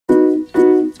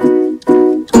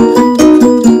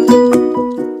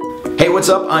what's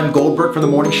up? I'm Goldberg from The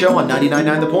Morning Show on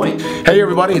 99.9 The Point. Hey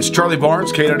everybody, it's Charlie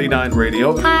Barnes, K99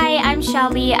 Radio. Hi, I'm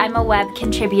Shelby. I'm a web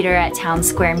contributor at Town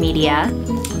Square Media.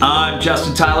 I'm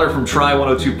Justin Tyler from Try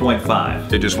 102.5.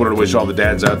 I just wanted to wish all the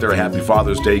dads out there a happy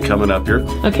Father's Day coming up here.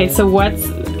 Okay, so what's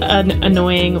an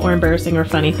annoying or embarrassing or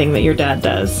funny thing that your dad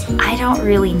does? I don't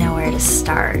really know where to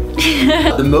start.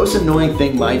 The most annoying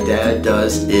thing my dad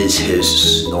does is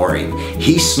his snoring.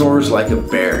 He snores like a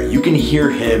bear. You can hear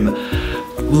him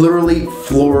literally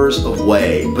floors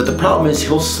away, but the problem is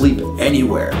he'll sleep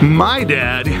anywhere. My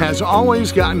dad has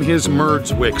always gotten his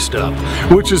merds mixed up,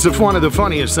 which is one of the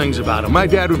funniest things about him. My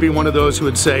dad would be one of those who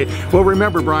would say, well,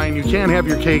 remember, Brian, you can't have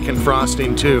your cake and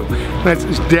frosting too.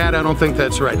 Dad, I don't think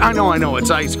that's right. I know,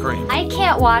 it's ice cream. I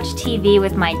can't watch TV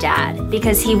with my dad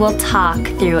because he will talk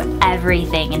through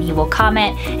everything and he will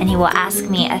comment and he will ask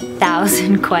me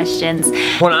 1,000 questions.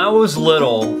 When I was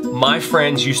little, my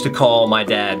friends used to call my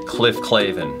dad Cliff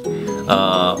Clavin,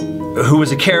 who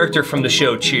was a character from the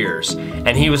show Cheers,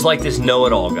 and he was like this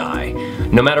know-it-all guy.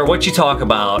 No matter what you talk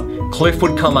about, Cliff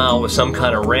would come out with some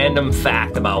kind of random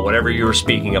fact about whatever you were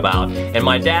speaking about, and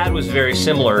my dad was very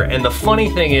similar, and the funny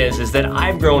thing is that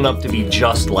I've grown up to be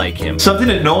just like him. Something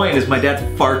annoying is my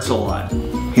dad farts a lot.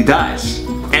 He dies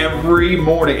every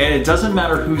morning, and it doesn't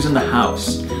matter who's in the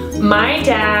house. My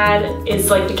dad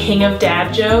is like the king of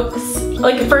dad jokes.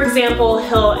 Like, for example,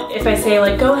 if I say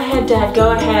like, go ahead, Dad,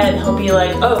 go ahead, he'll be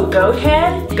like, oh, goat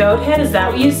head? Goat head, is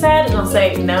that what you said? And I'll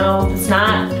say, no, it's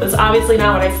not. That's obviously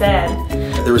not what I said.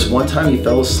 There was one time he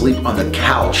fell asleep on the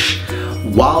couch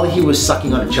while he was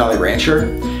sucking on a Jolly Rancher,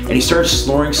 and he started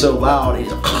snoring so loud,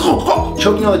 he's like,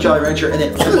 choking on the Jolly Rancher, and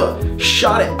then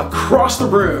shot it across the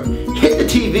room, hit the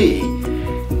TV,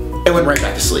 and went right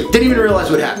back to sleep. Didn't even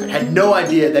realize what happened. Had no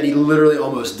idea that he literally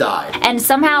almost died. And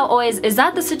somehow always, is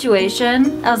that the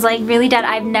situation? I was like, really, Dad?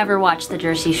 I've never watched The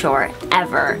Jersey Shore,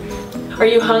 ever. Are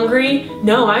you hungry?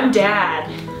 No, I'm Dad.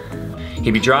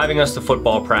 He'd be driving us to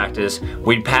football practice,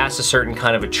 we'd pass a certain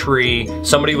kind of a tree,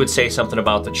 somebody would say something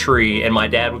about the tree, and my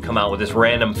dad would come out with this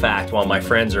random fact while my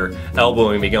friends are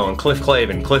elbowing me going, Cliff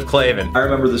Clavin, Cliff Clavin. I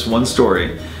remember this one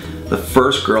story, the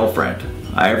first girlfriend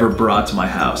I ever brought to my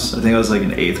house. I think I was like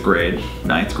in 8th grade,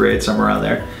 9th grade, somewhere around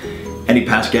there. And he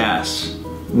passed gas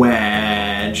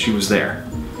when she was there.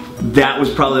 That was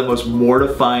probably the most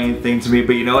mortifying thing to me,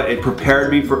 but you know what? It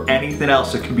prepared me for anything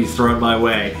else that could be thrown my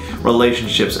way.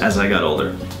 Relationships as I got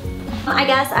older. I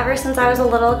guess ever since I was a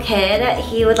little kid,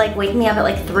 he would like wake me up at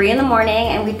like 3 in the morning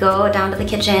and we'd go down to the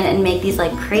kitchen and make these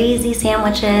like crazy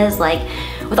sandwiches, like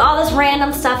with all this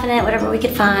random stuff in it, whatever we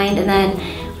could find, and then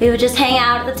we would just hang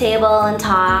out at the table and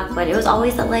talk, but it was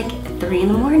always at like 3 in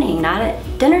the morning, not at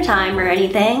dinner time or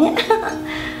anything.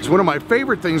 It's one of my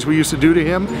favorite things we used to do to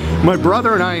him. My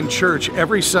brother and I in church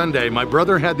every Sunday, my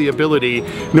brother had the ability,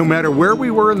 no matter where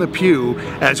we were in the pew,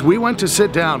 as we went to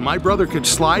sit down, my brother could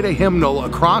slide a hymnal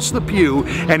across the pew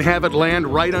and have it land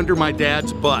right under my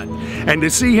dad's butt. And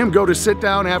to see him go to sit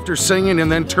down after singing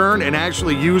and then turn and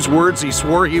actually use words he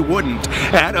swore he wouldn't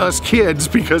at us kids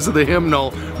because of the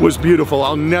hymnal was beautiful.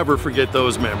 I'll never forget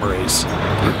those memories.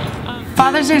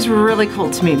 Father's Day is really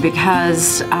cool to me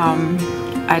because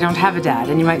I don't have a dad,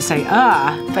 and you might say,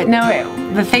 but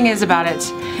no, the thing is about it,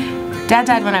 Dad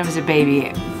died when I was a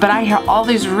baby, but I hear all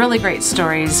these really great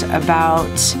stories about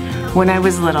when I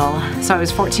was little, so I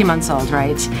was 14 months old,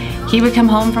 right? He would come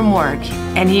home from work,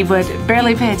 and he would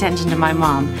barely pay attention to my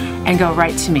mom and go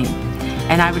right to me.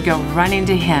 And I would go running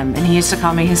to him, and he used to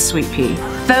call me his sweet pea.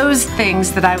 Those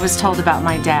things that I was told about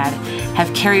my dad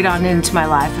have carried on into my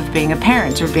life of being a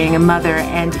parent or being a mother,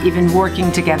 and even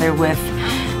working together with,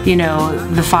 you know,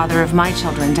 the father of my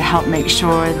children to help make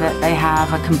sure that they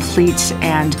have a complete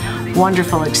and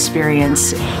wonderful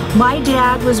experience. My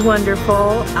dad was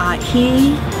wonderful.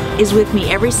 He is with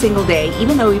me every single day,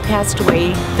 even though he passed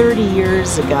away 30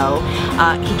 years ago.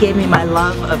 He gave me my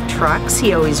love of trucks.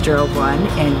 He always drove one,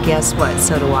 and guess what?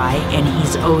 So do I, and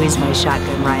he's always my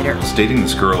shotgun rider. I was dating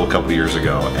this girl a couple years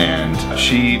ago, and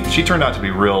she turned out to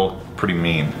be pretty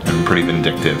mean and pretty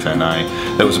vindictive, and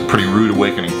that was a pretty rude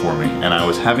awakening for me. And I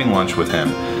was having lunch with him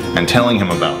and telling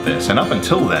him about this, and up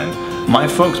until then, my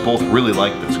folks both really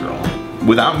liked this girl.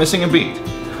 Without missing a beat,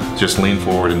 just leaned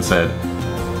forward and said,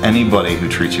 anybody who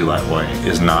treats you that way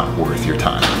is not worth your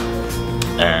time.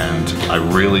 And I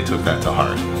really took that to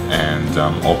heart, and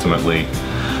ultimately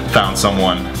found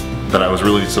someone that I was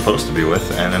really supposed to be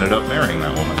with, and ended up marrying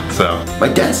that woman. So my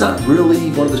dad's not really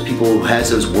one of those people who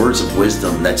has those words of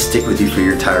wisdom that stick with you for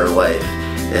your entire life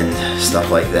and stuff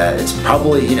like that. It's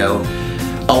probably, you know,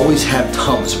 always have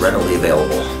Tums readily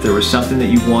available. There was something that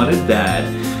you wanted that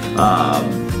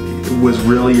was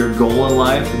really your goal in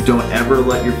life, don't ever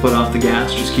let your foot off the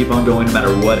gas. Just keep on going no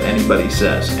matter what anybody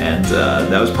says. And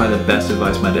that was probably the best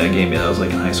advice my dad gave me. That was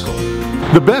like in high school.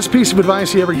 The best piece of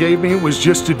advice he ever gave me was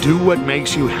just to do what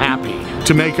makes you happy.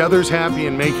 To make others happy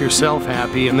and make yourself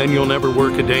happy, and then you'll never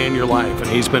work a day in your life, and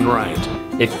he's been right.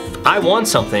 If I want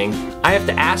something, I have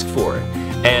to ask for it.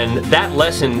 And that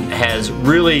lesson has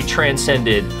really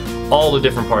transcended all the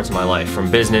different parts of my life,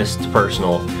 from business to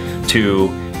personal to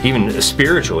even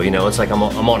spiritual. You know, it's like I'm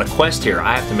on a quest here.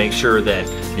 I have to make sure that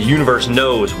the universe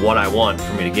knows what I want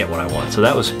for me to get what I want. So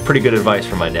that was pretty good advice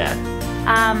from my dad.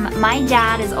 My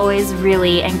dad is always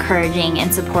really encouraging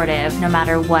and supportive no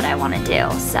matter what I want to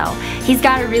do. So he's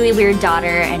got a really weird daughter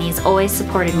and he's always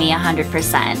supported me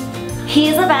 100%.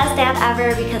 He's the best dad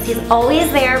ever because he's always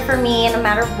there for me no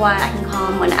matter what. I can call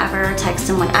him whenever, text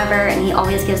him whenever, and he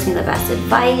always gives me the best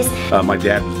advice. My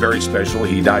dad was very special.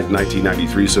 He died in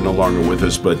 1993, so no longer with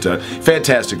us, but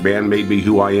fantastic man, made me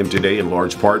who I am today in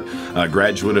large part.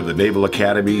 Graduate of the Naval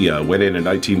Academy, went in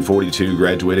 1942,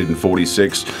 graduated in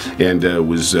 46, and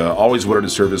was always wanted to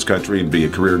serve his country and be a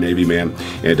career Navy man,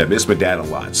 and I miss my dad a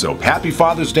lot. So happy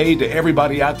Father's Day to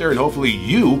everybody out there, and hopefully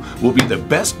you will be the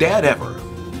best dad ever.